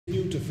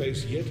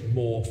face yet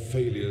more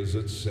failures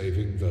at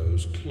saving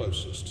those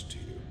closest to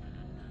you.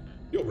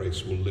 Your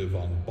race will live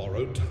on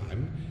borrowed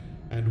time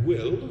and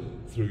will,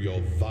 through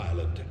your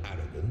violent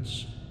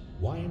arrogance,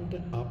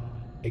 wind up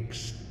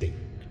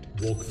extinct.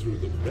 Walk through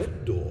the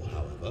red door,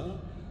 however,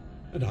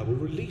 and I will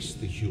release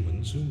the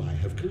humans whom I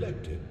have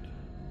collected.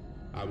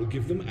 I will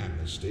give them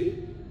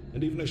amnesty,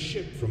 and even a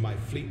ship from my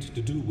fleet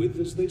to do with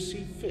as they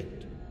see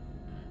fit.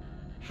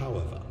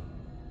 However,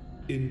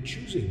 in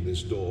choosing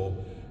this door,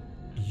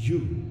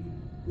 you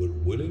will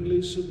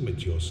willingly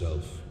submit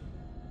yourself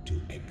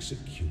to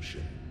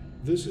execution.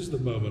 This is the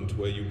moment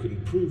where you can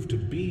prove to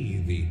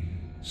be the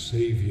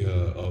savior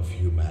of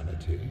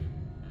humanity,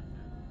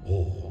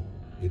 or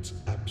its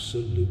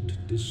absolute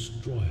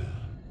destroyer.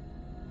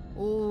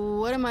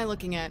 What am I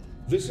looking at?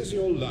 This is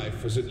your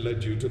life as it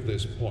led you to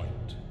this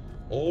point.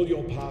 All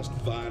your past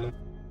violence.